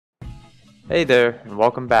Hey there, and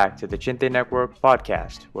welcome back to the Khine Thit Network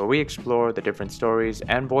podcast, where we explore the different stories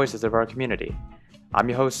and voices of our community. I'm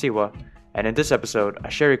your host, Siwa, and in this episode, I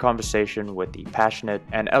share a conversation with the passionate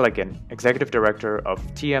and elegant Executive Director of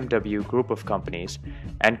TMW Group of Companies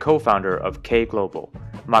and co-founder of K Global,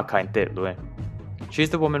 Khine Thit Lwin. She's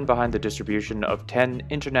the woman behind the distribution of 10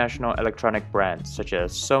 international electronic brands such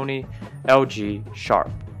as Sony, LG,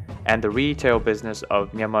 Sharp, and the retail business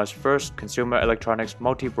of Myanmar's first consumer electronics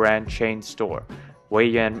multi-brand chain store,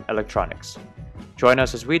 Weiyan Electronics. Join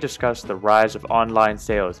us as we discuss the rise of online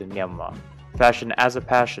sales in Myanmar, fashion as a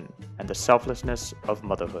passion, and the selflessness of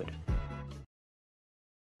motherhood.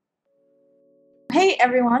 Hey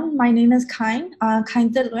everyone, my name is Khine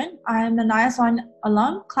Thit Lwin. I'm an IS1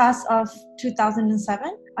 alum, class of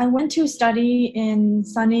 2007. I went to study in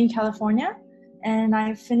sunny California, and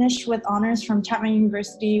I finished with honors from Chapman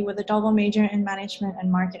University with a double major in management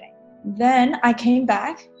and marketing. Then I came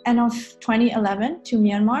back end of 2011 to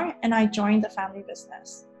Myanmar, and I joined the family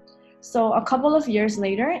business. So a couple of years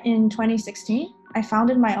later, in 2016, I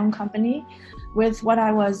founded my own company with what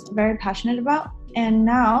I was very passionate about. And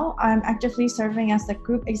now I'm actively serving as the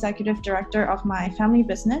group executive director of my family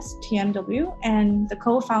business, TMW, and the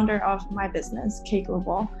co-founder of my business, K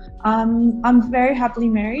Global. I'm very happily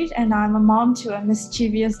married, and I'm a mom to a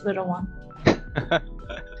mischievous little one.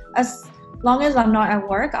 As long as I'm not at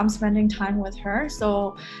work, I'm spending time with her.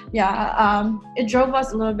 So it drove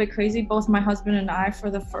us a little bit crazy, both my husband and I, for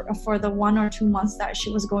the 1 or 2 months that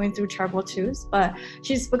she was going through terrible twos. But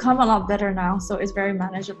she's become a lot better now, so it's very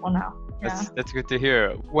manageable now. Yeah. That's good to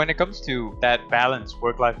hear. When it comes to that balance,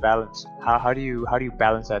 work-life balance, how do you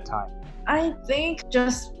balance that time? I think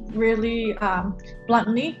just really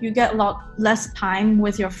bluntly, you get a lot less time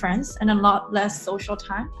with your friends and a lot less social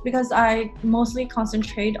time, because I mostly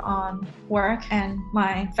concentrate on work and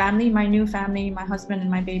my family, my new family, my husband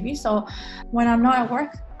and my baby. So when I'm not at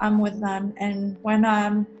work, I'm with them, and when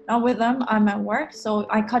I'm not with them, I'm at work. So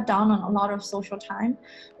I cut down on a lot of social time.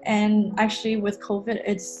 And actually with COVID,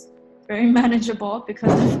 it's very manageable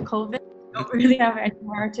because of COVID. I don't really have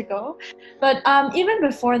anywhere to go. But even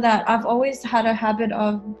before that, I've always had a habit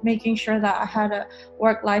of making sure that I had a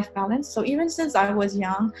work-life balance. So even since I was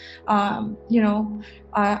young,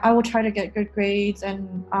 I will try to get good grades,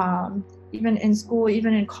 and even in school,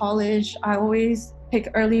 even in college, I always pick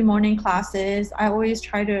early morning classes. I always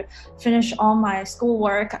try to finish all my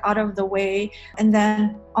schoolwork out of the way, and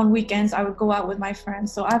then on weekends I would go out with my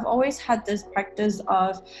friends. So I've always had this practice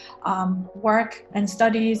of work and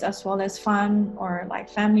studies as well as fun or like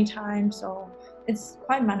family time. So it's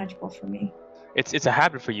quite manageable for me. It's a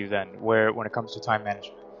habit for you then, when it comes to time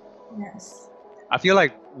management. Yes. I feel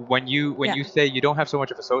like when you say you don't have so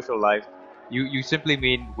much of a social life, you simply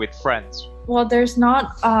mean with friends. Well, there's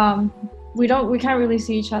not we can't really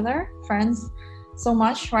see each other, friends, so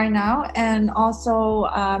much right now. And also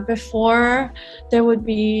before, there would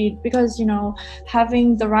be, because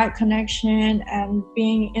having the right connection and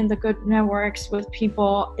being in the good networks with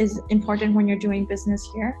people is important when you're doing business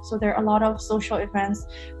here. So there are a lot of social events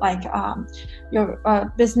like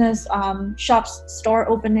your business shops, store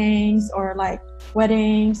openings, or like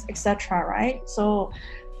weddings, etc., right?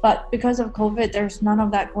 But because of COVID, there's none of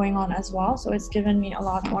that going on as well. So it's given me a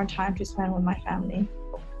lot more time to spend with my family.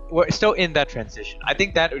 We're still in that transition. I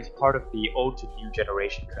think that is part of the old to new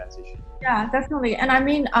generation transition. Yeah, definitely. And I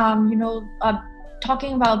mean,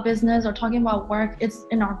 talking about business or talking about work, it's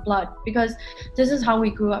in our blood, because this is how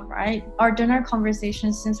we grew up, right? Our dinner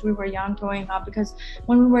conversations since we were young growing up, because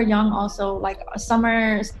when we were young also, like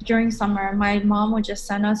during summer, my mom would just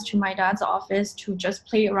send us to my dad's office to just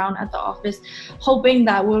play around at the office, hoping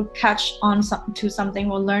that we'll catch on to something,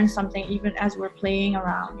 we'll learn something even as we're playing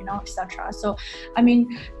around, etc. So, I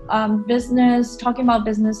mean, talking about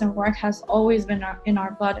business and work has always been in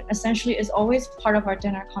our blood. Essentially, it's always part of our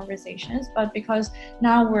dinner conversations, but because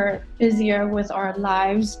now we're busier with our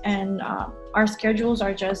lives and our schedules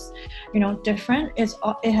are just different,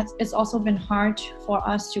 it's also been hard for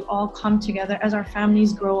us to all come together as our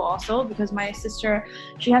families grow also, because my sister,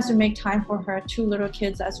 she has to make time for her 2 little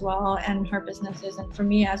kids as well and her businesses, and for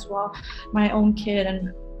me as well, my own kid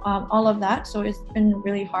and all of that. So it's been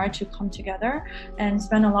really hard to come together and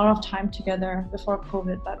spend a lot of time together before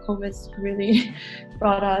COVID, but COVID's really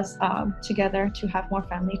brought us together to have more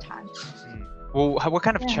family time. Well, what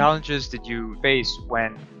kind of challenges did you face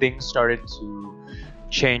when things started to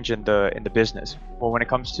change in the business? Well, when it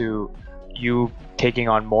comes to you taking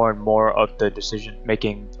on more and more of the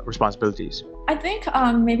decision-making responsibilities? I think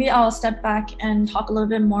maybe I'll step back and talk a little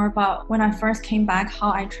bit more about when I first came back, how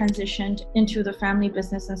I transitioned into the family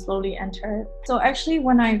business and slowly entered. So actually,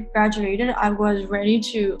 when I graduated, I was ready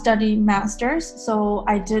to study masters. So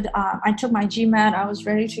I took my GMAT. I was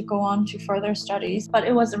ready to go on to further studies, but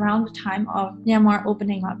it was around the time of Myanmar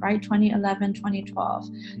opening up, right? 2011, 2012.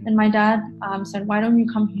 And my dad said, why don't you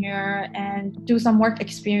come here and do some work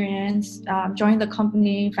experience, join the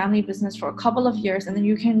company, family business for a couple of years, and then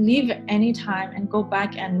you can leave anytime and go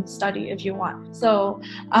back and study if you want. So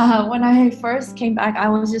when I first came back, I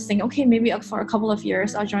was just thinking, okay, maybe for a couple of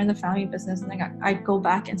years I'll join the family business and then I'd go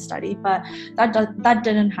back and study. But that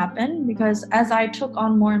didn't happen, because as I took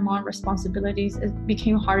on more and more responsibilities, it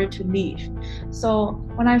became harder to leave. So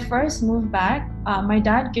when I first moved back, my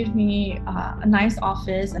dad gave me a nice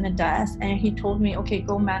office and a desk, and he told me, okay,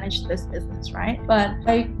 go manage this business, right? But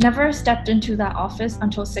I never stepped into that office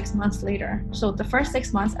until 6 months later. So the first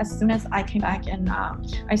 6 months, as soon as I came back and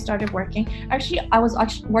I started working, I was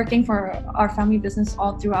working for our family business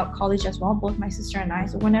all throughout college as well, both my sister and I.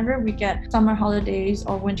 So whenever we get summer holidays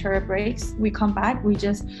or winter breaks, we come back, we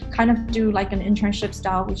just kind of do like an internship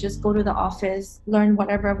style. We just go to the office, learn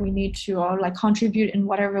whatever we need to, or like contribute in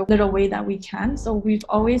whatever little way that we can. So we've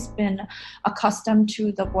always been accustomed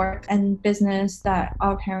to the work and business that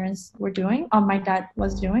our parents were doing, or my dad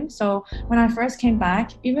was doing. So when I first came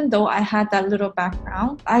back, even though I had that little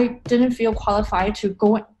background, I didn't feel qualified to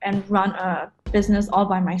go and run a business all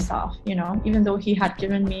by myself, even though he had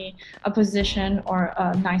given me a position or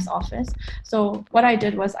a nice office. So what I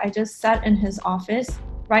did was I just sat in his office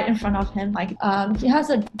right in front of him. He has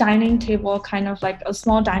a dining table, kind of like a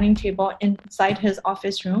small dining table inside his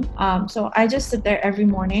office room. So I just sit there every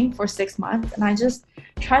morning for 6 months, and I just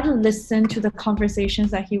try to listen to the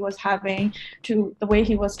conversations that he was having, to the way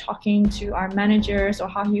he was talking to our managers or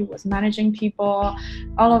how he was managing people,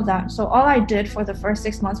 all of that. So all I did for the first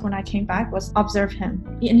 6 months when I came back was observe him.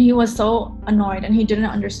 And he was so annoyed and he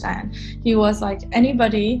didn't understand. He was like,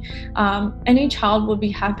 any child would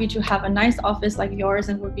be happy to have a nice office like yours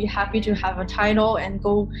and would be happy to have a title and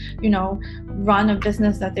go, run a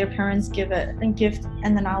business that their parents give it and gift.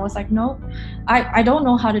 And then I was like, no, I don't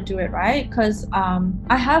know how to do it, right? Because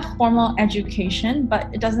I have formal education, but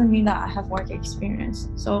it doesn't mean that I have work experience.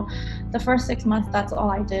 So the first 6 months, that's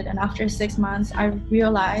all I did. And after 6 months, I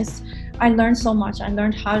realized I learned so much. I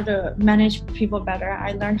learned how to manage people better.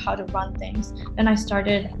 I learned how to run things. Then I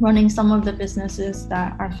started running some of the businesses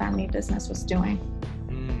that our family business was doing.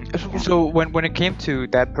 So when it came to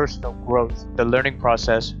that personal growth, the learning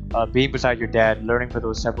process, being beside your dad, learning for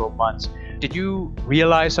those several months, did you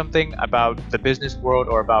realize something about the business world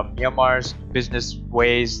or about Myanmar's business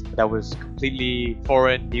ways that was completely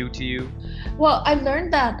foreign, new to you? Well, I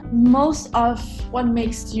learned that most of what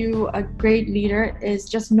makes you a great leader is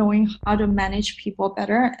just knowing how to manage people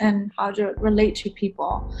better and how to relate to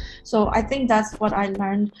people. So I think that's what I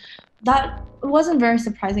learned. That wasn't very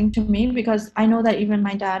surprising to me, because I know that even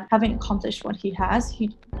my dad, having accomplished what he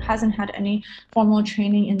hasn't had any formal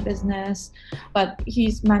training in business, but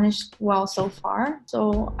he's managed well so far.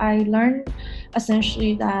 So I learned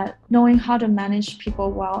essentially that knowing how to manage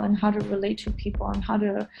people well and how to relate to people and how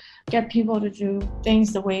to get people to do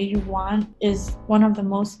things the way you want is one of the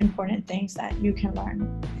most important things that you can learn.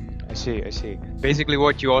 I see. Basically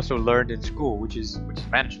what you also learned in school, which is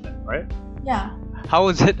management, right? Yeah. How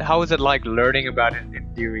was it like learning about it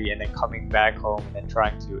in theory and then coming back home and then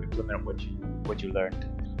trying to implement what you learned?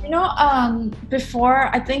 Before,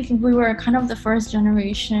 I think we were kind of the first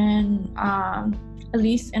generation, at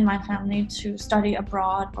least in my family, to study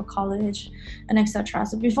abroad for college and etc.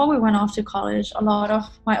 So before we went off to college, a lot of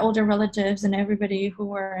my older relatives and everybody who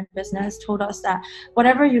were in business told us that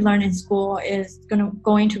whatever you learn in school is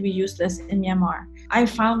going to be useless in Myanmar. I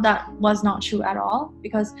found that was not true at all,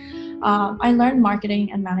 because I learned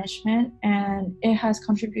marketing and management, and it has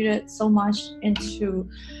contributed so much into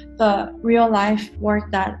the real life work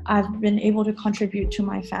that I've been able to contribute to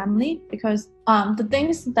my family. Because the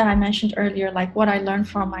things that I mentioned earlier, like what I learned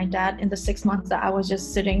from my dad in the 6 months that I was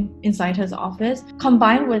just sitting inside his office,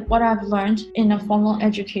 combined with what I've learned in a formal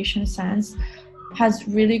education sense, has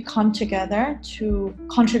really come together to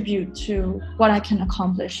contribute to what I can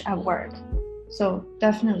accomplish at work. So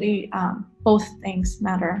definitely both things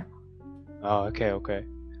matter. Oh, okay.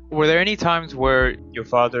 Were there any times where your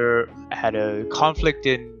father had a conflict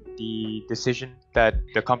in the decision that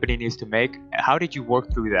the company needs to make? How did you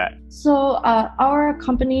work through that? So our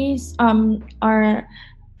companies are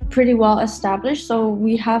pretty well established. So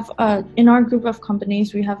we have in our group of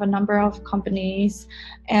companies, we have a number of companies,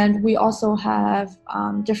 and we also have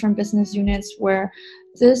different business units where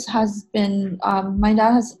this has been, my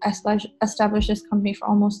dad has established this company for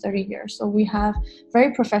almost 30 years. So we have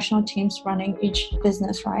very professional teams running each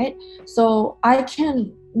business, right? So I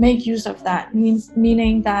can make use of that,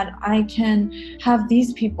 meaning that I can have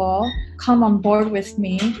these people come on board with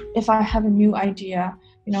me if I have a new idea,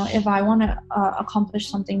 if I want to accomplish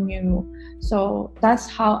something new. So that's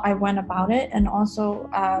how I went about it. And also,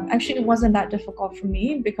 actually, it wasn't that difficult for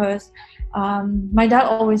me because my dad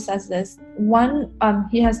always says this. One,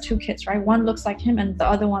 he has two kids, right? One looks like him and the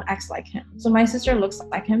other one acts like him. So my sister looks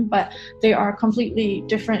like him, but they are completely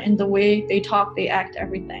different in the way they talk, they act,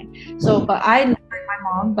 everything. So, but I look like my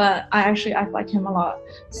mom, but I actually act like him a lot.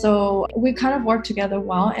 So we kind of work together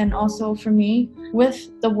well. And also for me, with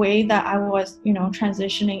the way that I was,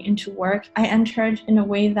 transitioning into work, I entered in a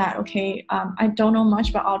way that, okay, I don't know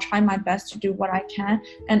much, but I'll try my best to do what I can.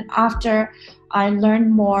 And after I learned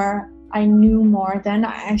more, I knew more, then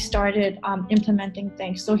I started implementing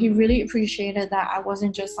things. So he really appreciated that I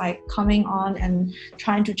wasn't just like coming on and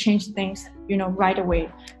trying to change things, right away.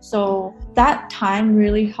 So that time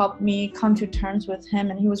really helped me come to terms with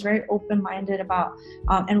him, and he was very open-minded about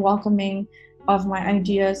and welcoming of my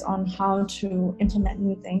ideas on how to implement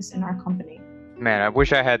new things in our company. Man, I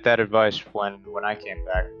wish I had that advice when I came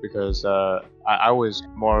back, because I was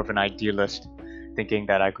more of an idealist, thinking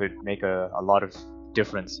that I could make a lot of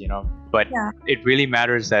difference, but Yeah. It really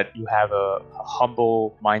matters that you have a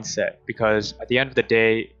humble mindset, because at the end of the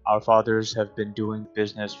day, our fathers have been doing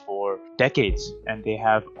business for decades, and they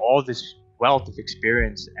have all this wealth of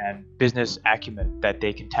experience and business acumen that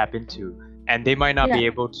they can tap into, and they might not be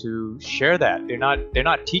able to share that. They're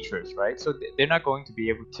not teachers, right? So they're not going to be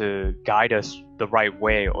able to guide us the right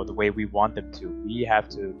way or the way we want them to. We have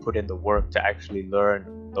to put in the work to actually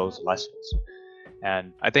learn those lessons.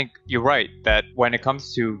 And I think you're right that when it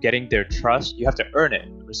comes to getting their trust, you have to earn it.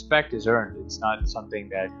 Respect is earned. It's not something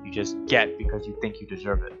that you just get because you think you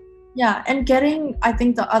deserve it. Yeah, and getting, I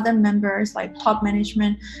think, the other members, like top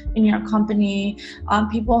management in your company,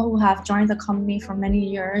 people who have joined the company for many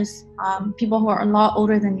years, people who are a lot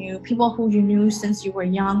older than you, people who you knew since you were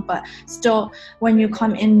young, but still, when you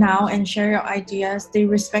come in now and share your ideas, they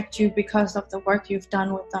respect you because of the work you've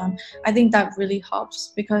done with them. I think that really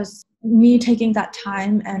helps, because me taking that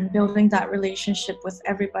time and building that relationship with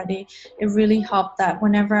everybody, it really helped that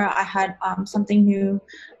whenever I had something new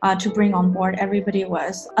to bring on board, everybody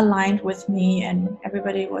was aligned with me and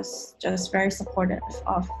everybody was just very supportive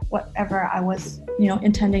of whatever I was,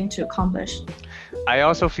 intending to accomplish. I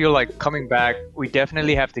also feel like coming back, we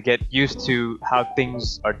definitely have to get used to how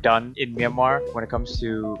things are done in Myanmar when it comes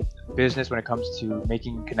to business, when it comes to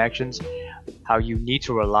making connections, how you need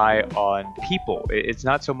to rely on people. It's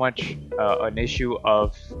not so much an issue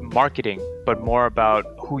of marketing, but more about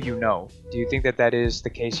who you know. Do you think that is the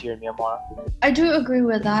case here in Myanmar? I do agree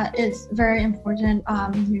with that. It's very important,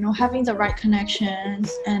 having the right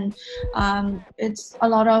connections, and it's a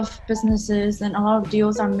lot of businesses and a lot of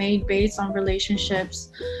deals are made based on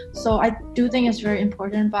relationships. So I do think it's very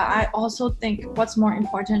important, but I also think what's more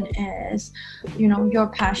important is, your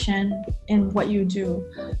passion in what you do.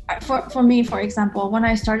 For me, for example, when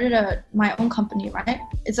I started my own company, right?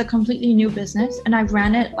 It's a completely new business and I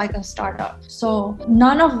ran it like a startup. So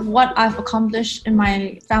none of what I've accomplished in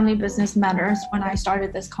my family business matters when I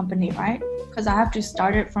started this company, right? Because I have to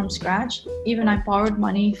start it from scratch. Even I borrowed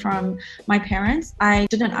money from my parents. I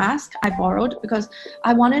didn't ask, I borrowed because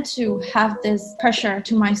I wanted to have this pressure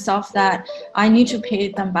to myself that I need to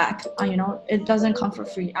pay them back. It doesn't come for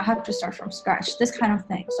free. I have to start from scratch, this kind of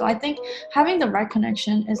thing. So I think having the right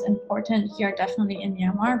connection is important here, definitely in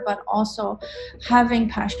Myanmar, but also having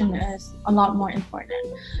passion is a lot more important.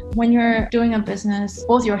 When you're doing a business,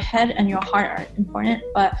 both your head and your heart are important,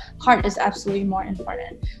 but heart is absolutely more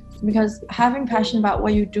important, because having passion about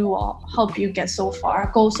what you do will help you go so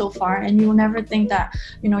far, and you will never think that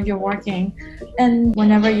you're working. And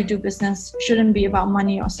whenever you do business, shouldn't be about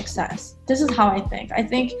money or success. This is how I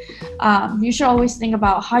think you should always think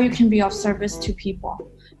about how you can be of service to people.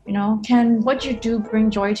 Can what you do bring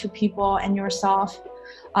joy to people and yourself?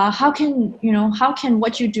 How can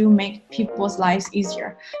what you do make people's lives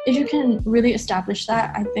easier? If you can really establish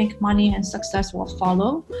that, I think money and success will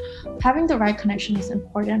follow. Having the right connection is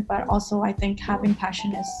important, but also I think having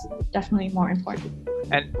passion is definitely more important.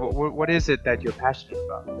 And what is it that you're passionate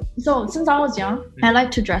about? So since I was young, I like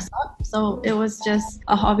to dress up. So it was just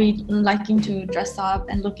a hobby, liking to dress up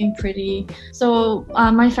and looking pretty. So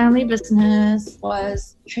my family business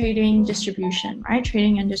was trading and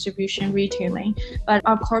distribution, retailing. But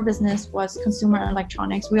our core business was consumer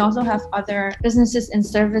electronics. We also have other businesses in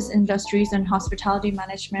service industries and hospitality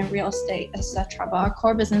management, real estate, etc. But our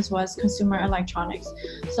core business was consumer electronics.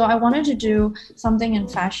 So I wanted to do something in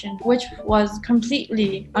fashion, which was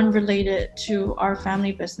completely unrelated to our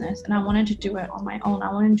family business. And I wanted to do it on my own.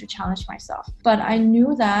 I wanted to challenge myself. But I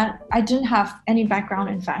knew that I didn't have any background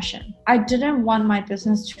in fashion. I didn't want my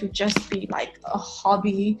business to just be like a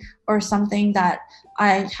hobby or something that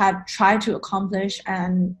I had tried to accomplish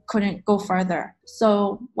and couldn't go further.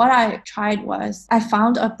 So what I tried was I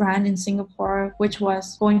found a brand in Singapore which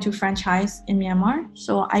was going to franchise in Myanmar.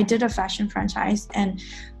 So I did a fashion franchise, and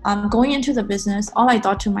going into the business, all I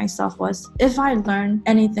thought to myself was, if I learn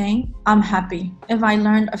anything, I'm happy. If I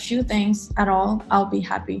learned a few things at all, I'll be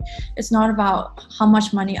happy. It's not about how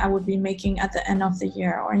much money I would be making at the end of the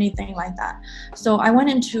year or anything like that. So I went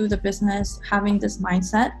into the business having this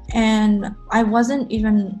mindset, and I wasn't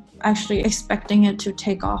even actually expecting it to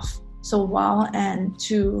take off so well and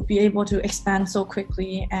to be able to expand so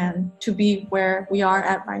quickly and to be where we are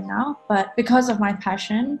at right now. But because of my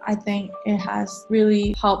passion, I think it has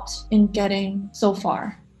really helped in getting so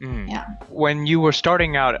far. Yeah. When you were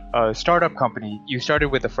starting out a startup company, you started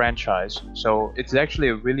with a franchise. So it's actually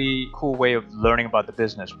a really cool way of learning about the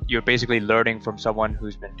business. You're basically learning from someone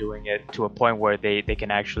who's been doing it to a point where they can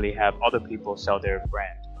actually have other people sell their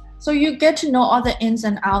brand. So you get to know all the ins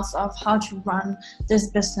and outs of how to run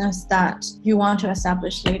this business that you want to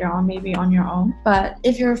establish later on, maybe on your own. But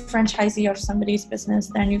if you're a franchisee of somebody's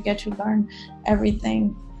business, then you get to learn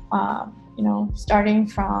everything, starting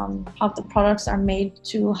from how the products are made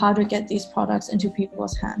to how to get these products into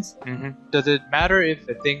people's hands. Does it matter if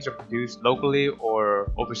the things are produced locally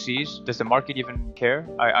or overseas? Does the market even care?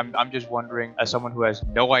 I'm just wondering, as someone who has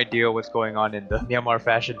no idea what's going on in the Myanmar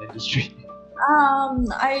fashion industry.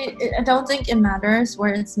 I don't think it matters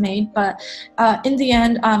where it's made, but in the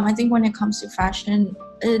end, I think when it comes to fashion,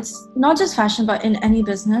 it's not just fashion, but in any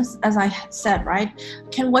business, as I said, right?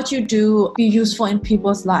 Can what you do be useful in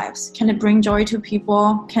people's lives? Can it bring joy to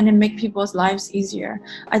people? Can it make people's lives easier?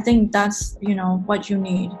 I think that's, what you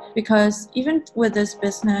need, because even with this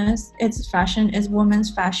business, it's fashion, it's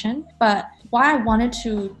women's fashion, but why I wanted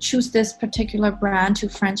to choose this particular brand to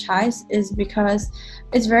franchise is because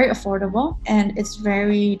it's very affordable and it's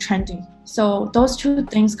very trendy. So those two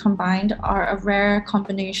things combined are a rare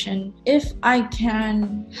combination. If I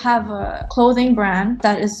can have a clothing brand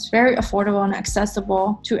that is very affordable and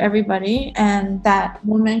accessible to everybody, and that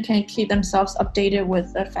women can keep themselves updated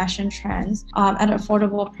with the fashion trends at an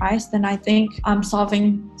affordable price, then I think I'm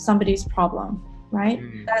solving somebody's problem. Right?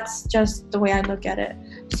 That's just the way I look at it.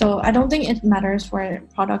 So I don't think it matters where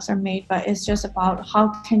products are made, but it's just about how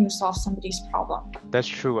can you solve somebody's problem. That's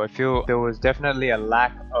true. I feel there was definitely a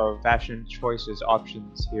lack of fashion choices,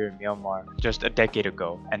 options here in Myanmar just a decade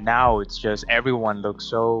ago. And now it's just everyone looks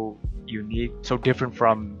so unique, so different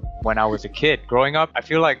from when I was a kid. Growing up, I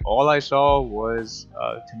feel like all I saw was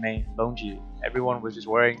Tame Longji. Everyone was just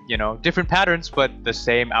wearing, different patterns, but the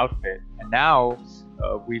same outfit. And now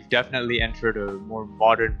we've definitely entered a more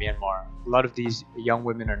modern Myanmar. A lot of these young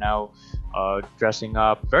women are now dressing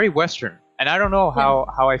up very Western. And I don't know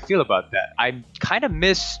how I feel about that. I kind of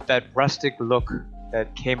miss that rustic look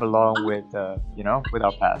that came along with with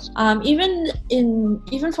our past. Even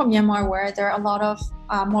from Myanmar, where there are a lot of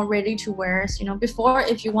more ready to wears. Before,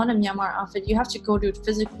 if you want a Myanmar outfit, you have to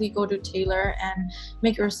physically go to tailor and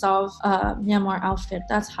make yourself a Myanmar outfit.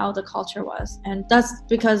 That's how the culture was, and that's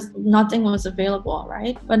because nothing was available,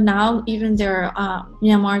 right? But now even there are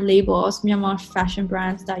Myanmar labels, Myanmar fashion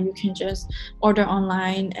brands that you can just order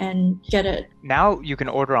online and get it. Now you can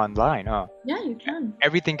order online, huh? Yeah, you can.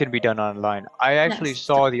 Everything can be done online. I actually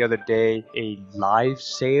saw the other day a live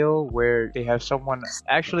sale where they have someone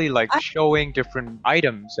actually showing different items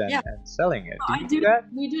and selling it. Do you do that?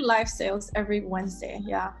 We do live sales every Wednesday,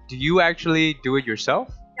 yeah. Do you actually do it yourself?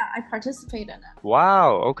 Yeah, I participate in it.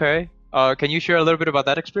 Wow, okay. Can you share a little bit about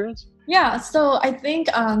that experience? Yeah, so I think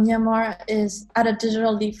Myanmar is at a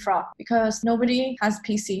digital leapfrog because nobody has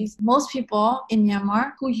PCs. Most people in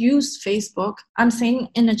Myanmar who use Facebook, I'm saying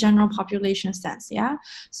in a general population sense, yeah?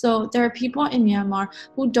 So there are people in Myanmar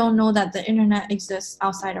who don't know that the internet exists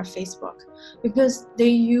outside of Facebook because they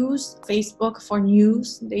use Facebook for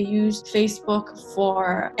news, they use Facebook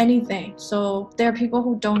for anything. So there are people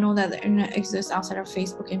who don't know that the internet exists outside of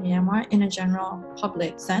Facebook in Myanmar in a general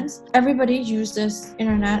public sense. Everybody uses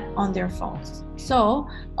internet on their their phones. So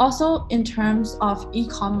also in terms of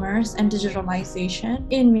e-commerce and digitalization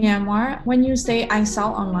in Myanmar, when you say I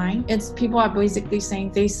sell online, it's people are basically saying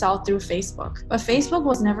they sell through Facebook. But Facebook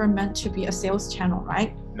was never meant to be a sales channel,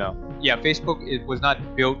 right? No. Yeah, Facebook, it was not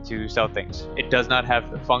built to sell things. It does not have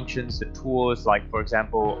the functions, the tools, like for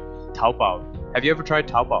example, Taobao. Have you ever tried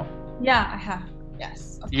Taobao? Yeah, I have.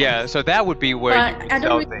 Yes. Yeah, so that would be where But you could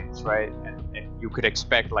sell things, right? And you could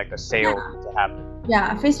expect like a sale to happen.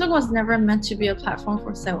 Yeah, Facebook was never meant to be a platform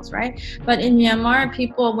for sales, right? But in Myanmar,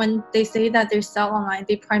 people, when they say that they sell online,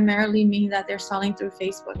 they primarily mean that they're selling through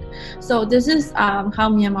Facebook. So this is how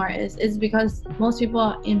Myanmar is. It's because most people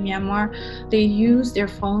in Myanmar, they use their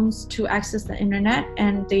phones to access the internet,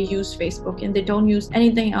 and they use Facebook, and they don't use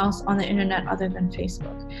anything else on the internet other than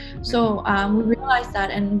Facebook. So we realized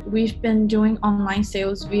that, and we've been doing online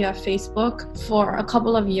sales via Facebook for a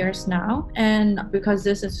couple of years now. And because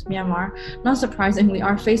this is Myanmar, not surprisingly,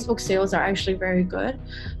 our Facebook sales are actually very good.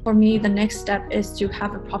 For me, the next step is to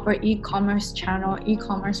have a proper e-commerce channel,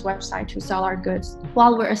 e-commerce website to sell our goods.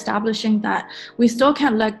 While we're establishing that, we still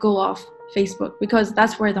can't let go of Facebook, because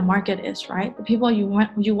that's where the market is, right? The people you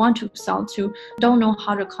want to sell to don't know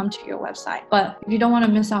how to come to your website, but you don't want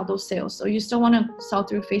to miss out those sales. So you still want to sell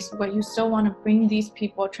through Facebook, but you still want to bring these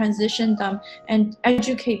people, transition them, and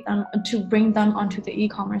educate them to bring them onto the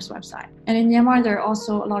e-commerce website. And in Myanmar, there are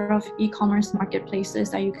also a lot of e-commerce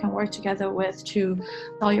marketplaces that you can work together with to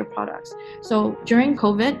sell your products. So during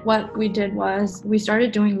COVID, what we did was we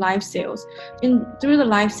started doing live sales. Through the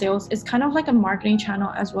live sales, it's kind of like a marketing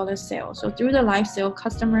channel as well as sales. So through the live sale,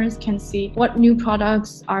 customers can see what new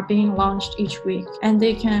products are being launched each week, and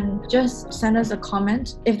they can just send us a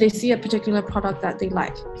comment if they see a particular product that they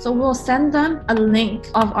like. So we'll send them a link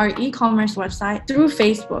of our e-commerce website through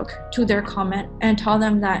Facebook to their comment and tell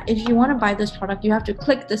them that if you want to buy this product, you have to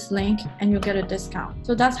click this link and you'll get a discount.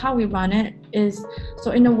 So that's how we run it.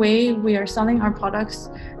 So in a way, we are selling our products,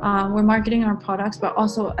 we're marketing our products, but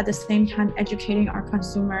also at the same time educating our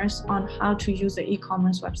consumers on how to use the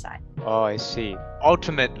e-commerce website. Oh, I see.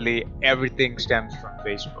 Ultimately, everything stems from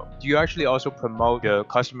Facebook. Do you actually also promote the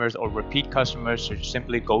customers or repeat customers to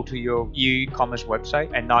simply go to your e-commerce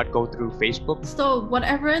website and not go through Facebook? So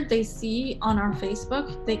whatever they see on our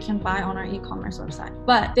Facebook, they can buy on our e-commerce website.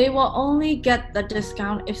 But they will only get the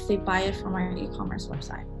discount if they buy it from our e-commerce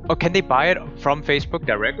website. Oh, can they buy it from Facebook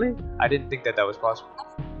directly? I didn't think that was possible.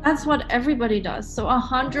 That's what everybody does. So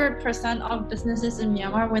 100% of businesses in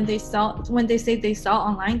Myanmar, when they say they sell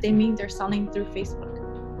online, they mean they're selling through Facebook.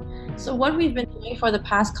 So what we've been doing for the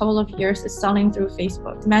past couple of years is selling through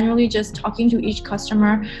Facebook, manually just talking to each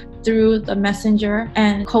customer through the messenger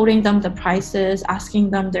and quoting them the prices, asking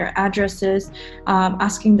them their addresses,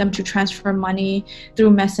 asking them to transfer money through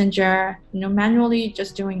messenger, manually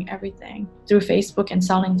just doing everything through Facebook and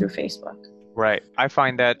selling through Facebook. Right. I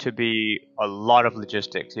find that to be a lot of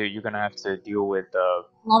logistics. You're going to have to deal with a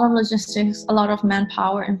lot of logistics, a lot of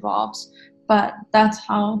manpower involved, but that's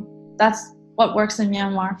what works in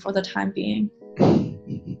Myanmar for the time being.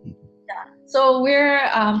 Yeah. So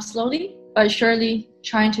we're slowly but surely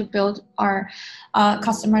trying to build our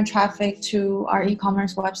customer traffic to our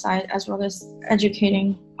e-commerce website, as well as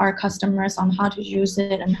educating our customers on how to use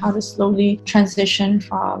it and how to slowly transition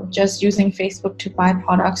from just using Facebook to buy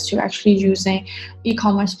products to actually using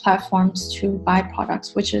e-commerce platforms to buy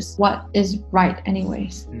products, which is what is right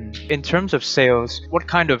anyways. In terms of sales, what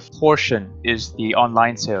kind of portion is the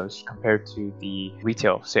online sales compared to the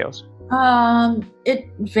retail sales? It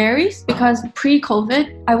varies, because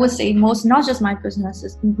pre-COVID, I would say not just my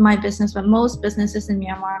business, but most businesses in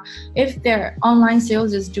Myanmar, if their online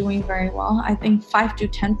sales is doing very well, I think 5 to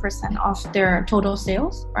 10% of their total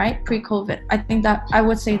sales, right? Pre-COVID, I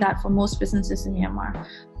would say that for most businesses in Myanmar.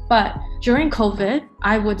 But during COVID,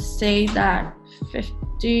 I would say that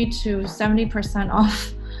 50 to 70%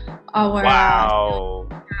 of our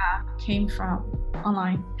came from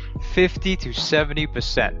online. 50 to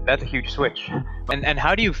 70%. That's a huge switch. And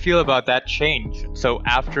how do you feel about that change? So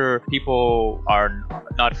after people are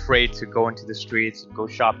not afraid to go into the streets and go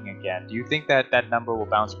shopping again, do you think that number will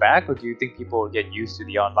bounce back, or do you think people will get used to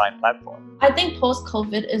the online platform? I think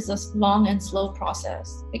post-COVID is a long and slow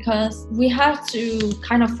process, because we have to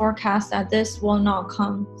kind of forecast that this will not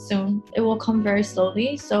come soon. It will come very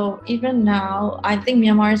slowly. So even now, I think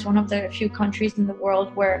Myanmar is one of the few countries in the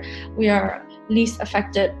world where we are least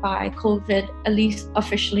affected by COVID, at least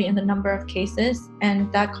officially in the number of cases,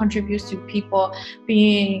 and that contributes to people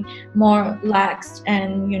being more lax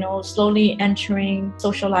and slowly entering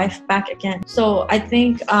social life back again. So I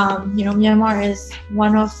think Myanmar is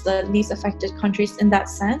one of the least affected countries in that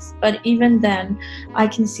sense. But even then, I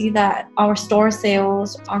can see that our store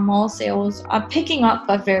sales, our mall sales are picking up,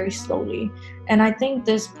 but very slowly. And I think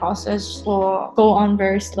this process will go on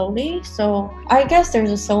very slowly. So I guess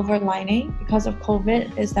there's a silver lining because of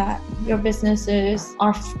COVID is that your businesses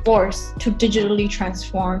are forced to digitally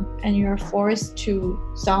transform and you're forced to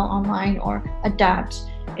sell online or adapt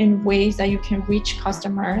in ways that you can reach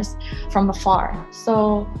customers from afar.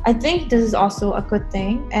 So I think this is also a good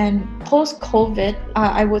thing. And post-COVID,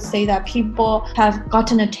 I would say that people have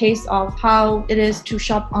gotten a taste of how it is to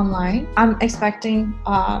shop online. I'm expecting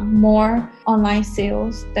more online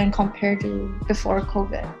sales than compared to before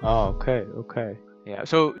COVID. Oh, okay. Yeah,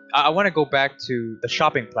 so I want to go back to the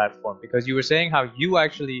shopping platform because you were saying how you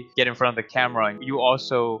actually get in front of the camera and you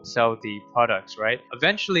also sell the products, right?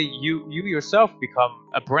 Eventually, you yourself become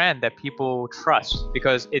a brand that people trust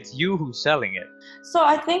because it's you who's selling it. So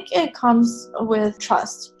I think it comes with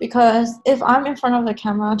trust because if I'm in front of the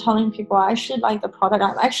camera telling people I actually like the product,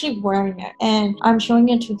 I'm actually wearing it and I'm showing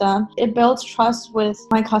it to them, it builds trust with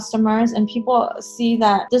my customers and people see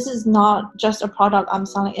that this is not just a product I'm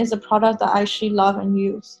selling, it's a product that I actually love and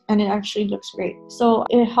use and it actually looks great. So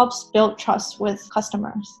it helps build trust with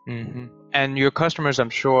customers. Mm-hmm. And your customers, I'm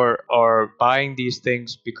sure, are buying these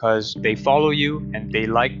things because they follow you and they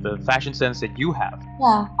like the fashion sense that you have.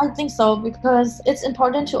 Yeah, I think so because it's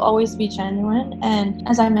important to always be genuine. And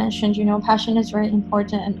as I mentioned, passion is very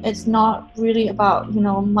important. And it's not really about,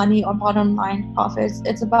 money or bottom line profits.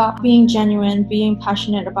 It's about being genuine, being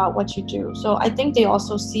passionate about what you do. So I think they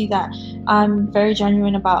also see that I'm very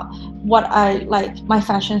genuine about what I like, my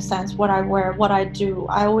fashion sense, what I wear, what I do.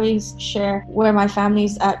 I always share where my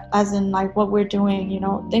family's at, as in like what we're doing,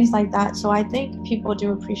 things like that. So I think people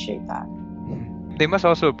do appreciate that. They must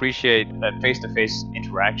also appreciate that face-to-face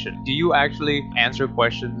interaction. Do you actually answer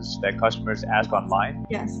questions that customers ask online?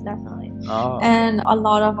 Yes, definitely. Oh. And a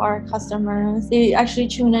lot of our customers, they actually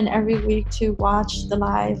tune in every week to watch the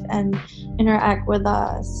live and interact with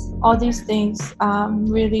us. All these things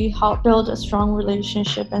really help build a strong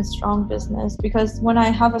relationship and strong business because when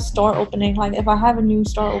I have a store opening, like if I have a new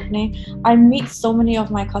store opening, I meet so many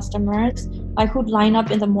of my customers like who'd line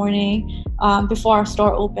up in the morning before our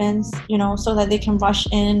store opens, so that they can rush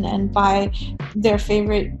in and buy their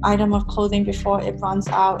favorite item of clothing before it runs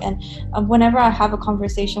out. And whenever I have a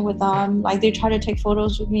conversation with them, like they try to take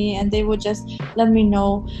photos with me and they would just let me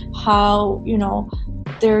know how,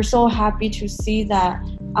 they're so happy to see that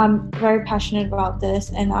I'm very passionate about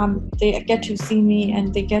this and they get to see me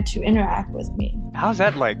and they get to interact with me. How's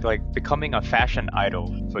that like becoming a fashion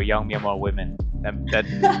idol for young Myanmar women?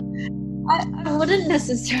 I wouldn't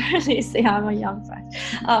necessarily say I'm a young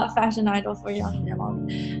fashion idol for young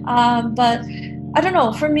Myanmar, but I don't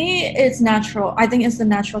know. For me, it's natural. I think it's the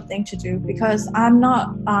natural thing to do because I'm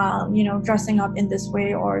not, dressing up in this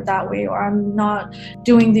way or that way, or I'm not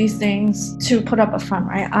doing these things to put up a front,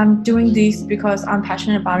 right? I'm doing these because I'm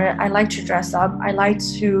passionate about it. I like to dress up. I like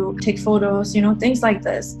to take photos, things like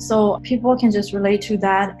this. So people can just relate to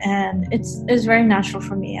that, and it's very natural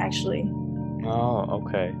for me, actually. Oh,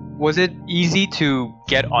 okay. Was it easy to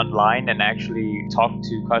get online and actually talk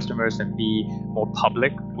to customers and be more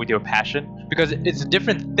public with your passion? Because it's a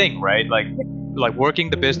different thing, right? Like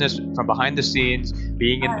working the business from behind the scenes,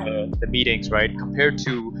 being in the meetings, right? Compared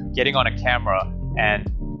to getting on a camera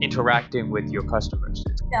and interacting with your customers.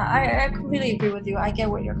 Yeah, I completely agree with you. I get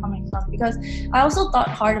where you're coming from because I also thought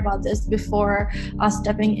hard about this before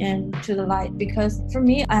stepping into the light because for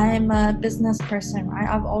me, I'm a business person, right?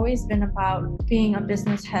 I've always been about being a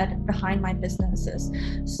business head behind my businesses.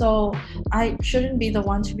 So I shouldn't be the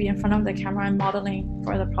one to be in front of the camera and modeling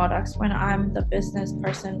for the products when I'm the business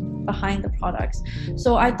person behind the products.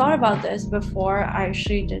 So I thought about this before I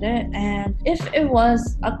actually did it. And if it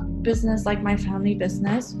was a business like my family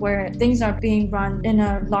business where things are being run in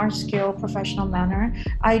a large-scale professional manner,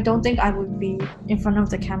 I don't think I would be in front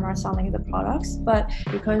of the camera selling the products. But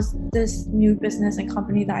because this new business and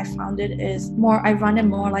company that I founded is more, I run it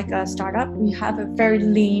more like a startup. We have a very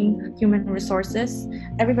lean human resources.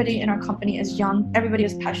 Everybody in our company is young. Everybody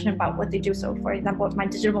is passionate about what they do. So for example, my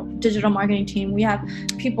digital marketing team, we have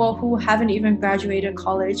people who haven't even graduated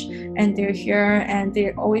college and they're here and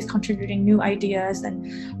they're always contributing new ideas,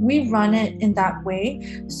 and we run it in that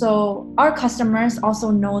way. So our customers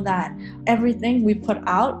also know that everything we put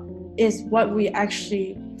out is what we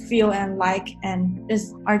actually feel and like and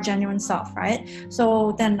is our genuine self, right?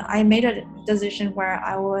 So then I made a decision where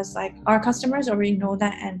I was like, our customers already know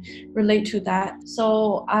that and relate to that.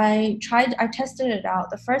 So I tested it out.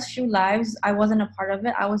 The first few lives, I wasn't a part of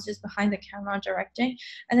it. I was just behind the camera directing.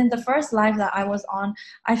 And then the first live that I was on,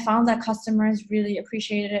 I found that customers really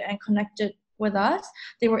appreciated it and connected with us.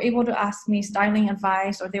 They were able to ask me styling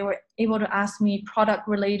advice, or they were able to ask me product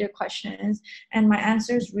related questions, and my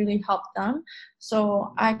answers really helped them.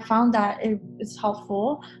 So I found that it's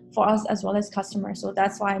helpful for us as well as customers. So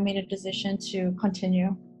that's why I made a decision to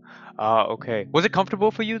continue. Okay. Was it comfortable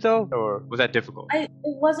for you though, or was that difficult? It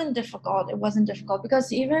wasn't difficult. It wasn't difficult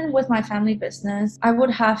because even with my family business, I would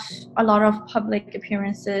have a lot of public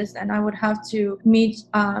appearances, and I would have to meet,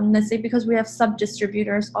 let's say, because we have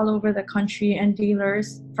sub-distributors all over the country and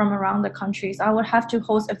dealers from around the countries. I would have to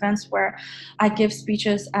host events where I give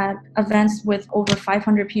speeches at events with over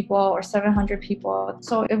 500 people or 700 people.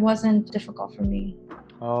 So it wasn't difficult for me.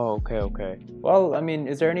 Oh, okay. Well, I mean,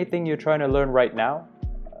 is there anything you're trying to learn right now?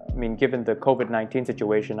 I mean, given the COVID-19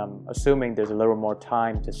 situation, I'm assuming there's a little more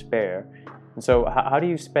time to spare. And so how do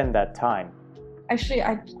you spend that time? Actually,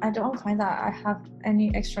 I don't find that I have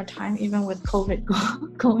any extra time even with COVID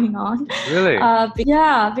going on. Really?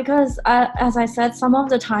 Yeah, because as I said, some of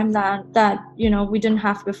the time that we didn't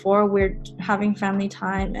have before, we're having family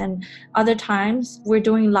time, and other times we're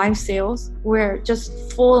doing live sales. We're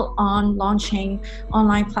just full on launching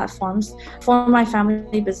online platforms for my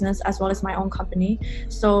family business as well as my own company.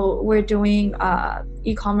 So we're doing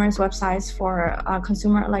e-commerce websites for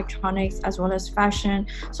consumer electronics as well as fashion.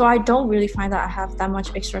 So I don't really find that I have that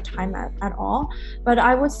much extra time at all. But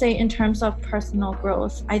I would say in terms of personal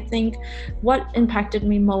growth, I think what impacted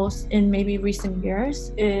me most in maybe recent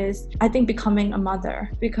years is I think becoming a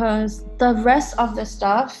mother, because the rest of the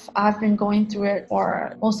stuff I've been going through it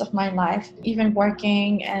for most of my life, even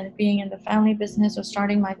working and being in the family business or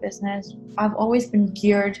starting my business. I've always been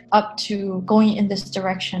geared up to going in this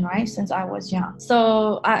direction, right, since I was young.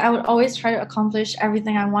 So I would always try to accomplish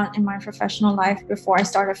everything I want in my professional life before I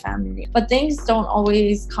start a family. But things don't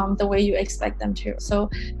always come the way you expect them to. So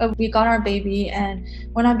we got our baby, and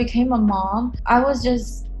when I became a mom, I was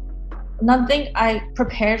just nothing I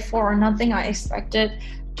prepared for or nothing I expected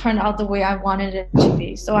turned out the way I wanted it to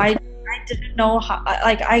be. So I didn't know how,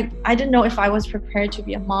 I didn't know if I was prepared to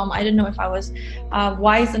be a mom. I didn't know if I was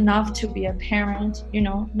wise enough to be a parent,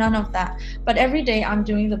 none of that. But every day I'm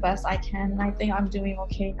doing the best I can, and I think I'm doing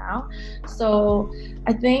okay now. So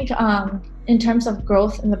I think in terms of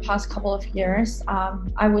growth in the past couple of years,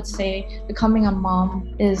 I would say becoming a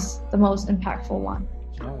mom is the most impactful one.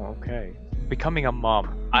 Oh, okay. Becoming a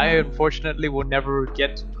mom. I unfortunately will never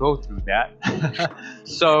get to go through that.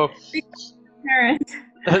 So Parent.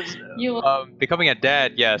 Becoming a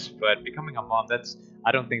dad, yes, but becoming a mom,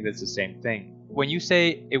 I don't think that's the same thing. When you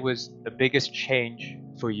say it was the biggest change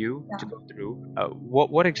for you to go through,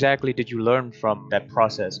 what exactly did you learn from that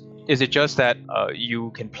process? Is it just that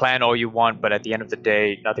you can plan all you want, but at the end of the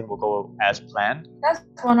day, nothing will go as planned? That's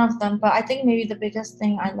one of them, but I think maybe the biggest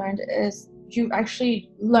thing I learned is you actually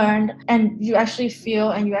learned and you actually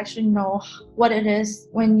feel and you actually know what it is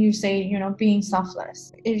when you say, being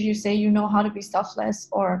selfless. If you say you know how to be selfless,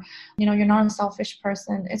 or, you're not a selfish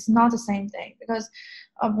person, it's not the same thing. Because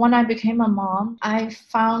when I became a mom, I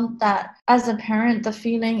found that as a parent, the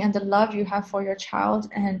feeling and the love you have for your child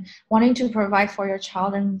and wanting to provide for your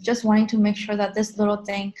child and just wanting to make sure that this little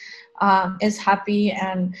thing is happy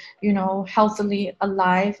and, healthily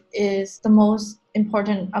alive is the most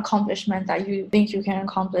important accomplishment that you think you can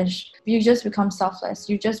accomplish. You just become selfless.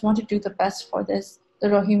 You just want to do the best for this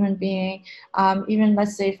little human being. Even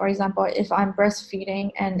let's say, for example, if I'm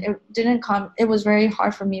breastfeeding and it was very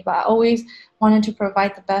hard for me, but I always wanted to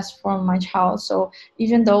provide the best for my child. So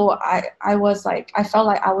even though I was like, I felt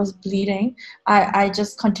like I was bleeding, I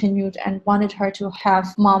just continued and wanted her to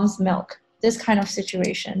have mom's milk. This kind of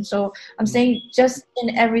situation. So I'm saying just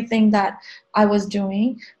in everything that I was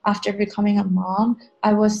doing after becoming a mom,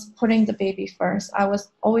 I was putting the baby first. I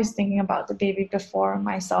was always thinking about the baby before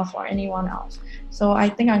myself or anyone else. So I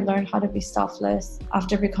think I learned how to be selfless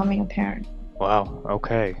after becoming a parent. Wow.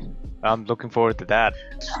 Okay. I'm looking forward to that.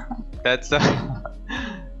 That's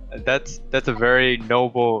a very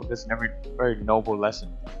noble lesson.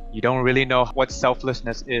 You don't really know what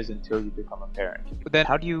selflessness is until you become a parent. But then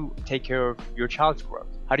how do you take care of your child's growth?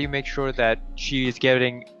 How do you make sure that she is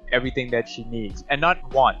getting everything that she needs, and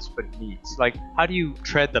not wants but needs. Like, how do you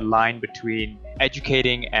tread the line between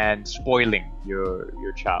educating and spoiling your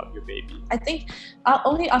child, your baby? I think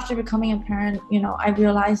only after becoming a parent, I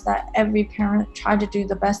realized that every parent try to do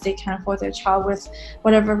the best they can for their child with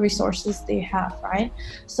whatever resources they have, right?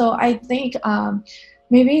 So I think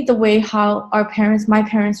maybe the way how my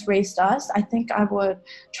parents raised us, I think I would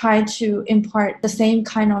try to impart the same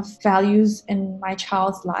kind of values in my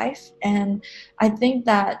child's life. And I think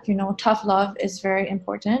that, tough love is very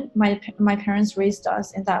important. My parents raised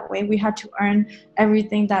us in that way. We had to earn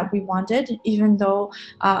everything that we wanted, even though,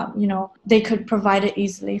 they could provide it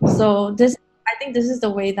easily. So I think this is the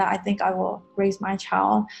way that I think I will raise my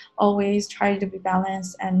child. Always try to be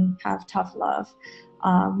balanced and have tough love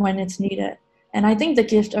when it's needed. And I think the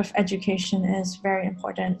gift of education is very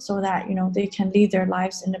important so that, they can lead their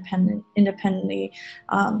lives independently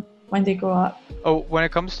when they grow up. Oh, when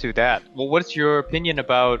it comes to that, well, what's your opinion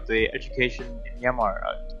about the education in Myanmar?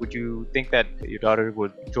 Would you think that your daughter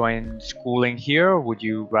would join schooling here, or would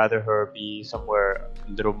you rather her be somewhere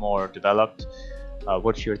a little more developed?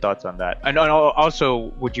 What's your thoughts on that? And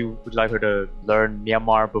also, would you like her to learn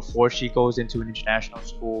Myanmar before she goes into an international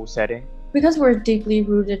school setting? Because we're deeply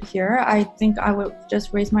rooted here, I think I would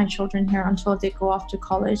just raise my children here until they go off to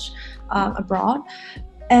college abroad.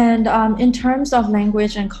 And in terms of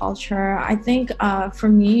language and culture, I think for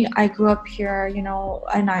me, I grew up here,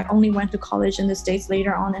 and I only went to college in the States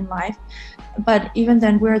later on in life. But even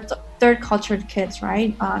then, we're third cultured kids,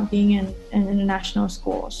 right? Being in an international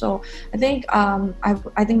school. So I think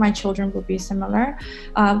I think my children will be similar.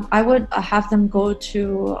 I would have them go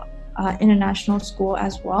to international school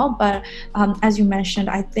as well, but as you mentioned,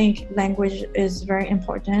 I think language is very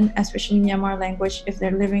important, especially Myanmar language if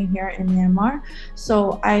they're living here in Myanmar.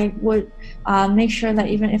 So I would make sure that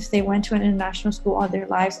even if they went to an international school all their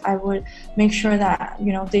lives, I would make sure that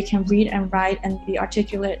they can read and write and be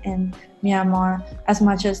articulate in Myanmar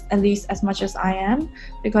at least as much as I am,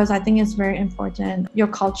 because I think it's very important. Your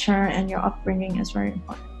culture and your upbringing is very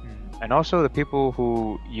important. And also the people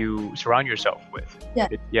who you surround yourself with.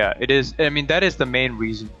 Yeah. It is. I mean, that is the main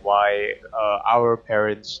reason why our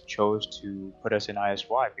parents chose to put us in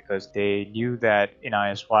ISY, because they knew that in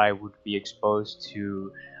ISY would be exposed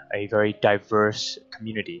to a very diverse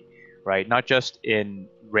community, right? Not just in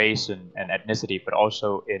race and ethnicity, but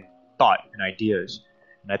also in thought and ideas.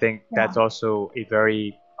 And I think that's also a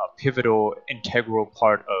very pivotal, integral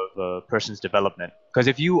part of a person's development. Because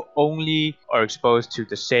if you only are exposed to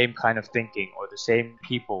the same kind of thinking or the same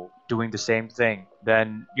people doing the same thing,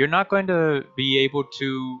 then you're not going to be able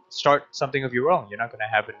to start something of your own. You're not going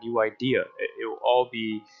to have a new idea. It will all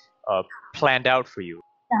be planned out for you.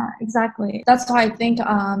 Yeah, exactly. That's why I think,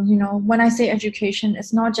 when I say education,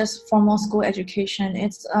 it's not just formal school education.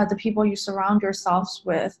 It's the people you surround yourselves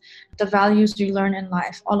with, the values you learn in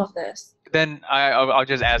life, all of this. Then I'll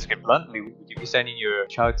just ask it bluntly. Would you be sending your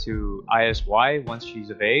child to ISY once she's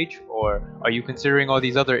of age? Or are you considering all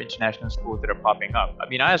these other international schools that are popping up? I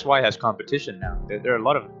mean, ISY has competition now. There are a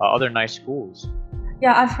lot of other nice schools.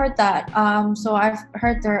 Yeah, I've heard that. So I've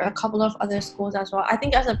heard there are a couple of other schools as well. I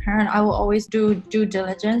think as a parent, I will always do due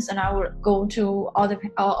diligence, and I would go to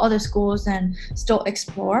all the schools and still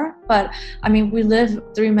explore. But I mean, we live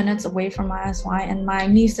 3 minutes away from ISY, and my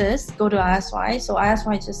nieces go to ISY, so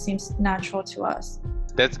ISY just seems natural to us.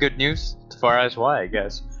 That's good news for ISY, I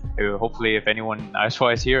guess. Hopefully, if anyone in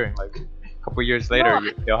ISY is hearing, like a couple years later,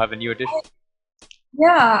 they'll have a new edition.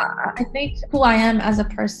 Yeah, I think who I am as a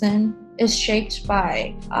person is shaped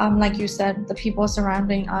by, like you said, the people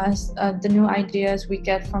surrounding us, the new ideas we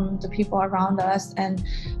get from the people around us, and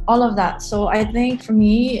all of that. So I think for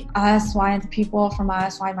me, ISY, the people from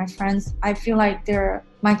ISY, my friends, I feel like they're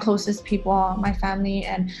my closest people, my family,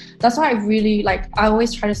 and that's why I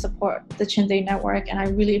always try to support the Trendy network, and I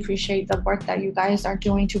really appreciate the work that you guys are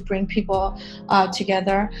doing to bring people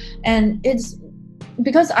together. And it's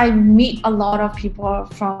because I meet a lot of people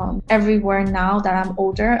from everywhere now that I'm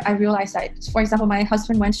older. I realize that, for example, my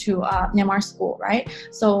husband went to Myanmar school, right?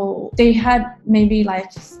 So they had maybe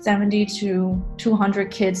like 70 to 200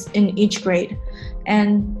 kids in each grade.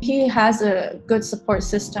 And he has a good support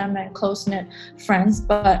system and close-knit friends,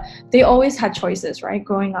 but they always had choices, right?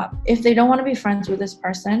 Growing up, if they don't want to be friends with this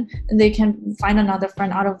person, they can find another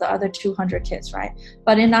friend out of the other 200 kids, right?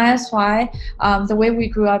 But in ISY, the way we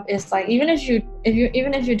grew up is like, even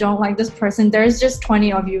if you don't like this person, there's just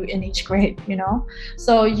 20 of you in each grade,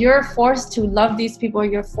 So you're forced to love these people.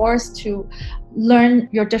 You're forced to learn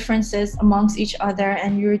your differences amongst each other,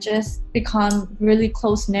 and you just become really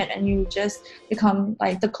close knit, and you just become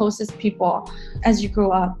like the closest people as you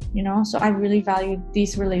grow up, so I really value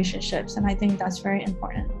these relationships, and I think that's very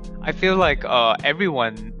important. I feel like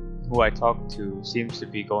everyone who I talk to seems to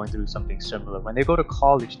be going through something similar. When they go to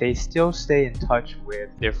college, they still stay in touch with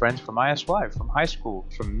their friends from ISY, from high school,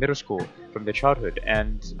 from middle school, from their childhood.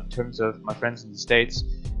 And in terms of my friends in the States,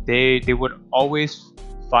 they would always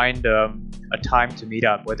find a time to meet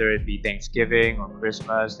up, whether it be Thanksgiving or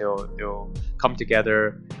Christmas. They'll come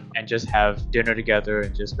together and just have dinner together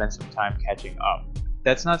and just spend some time catching up.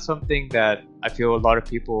 That's not something that I feel a lot of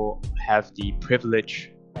people have the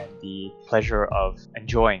privilege and the pleasure of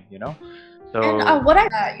enjoying, So, and what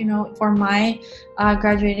for my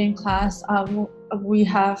graduating class, we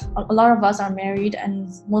have a lot of us are married, and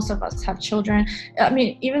most of us have children. I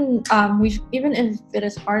mean, even if it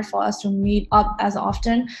is hard for us to meet up as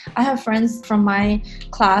often, I have friends from my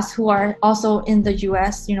class who are also in the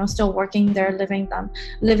US, still working there,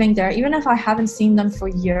 living there. Even if I haven't seen them for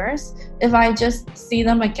years, if I just see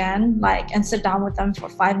them again, and sit down with them for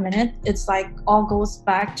 5 minutes, it's like all goes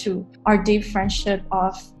back to our deep friendship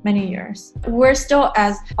of many years. We're still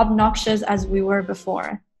as obnoxious as we were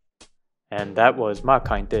before. And that was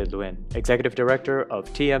Khine Thit Lwin, Executive Director of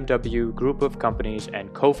TMW Group of Companies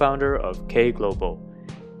and co-founder of K Global.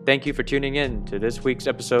 Thank you for tuning in to this week's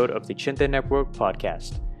episode of the Khine Thit Network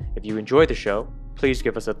podcast. If you enjoyed the show, please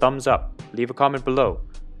give us a thumbs up, leave a comment below,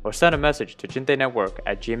 or send a message to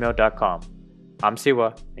khinthetnetwork@gmail.com. I'm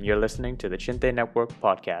Siwa, and you're listening to the Khine Thit Network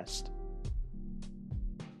podcast.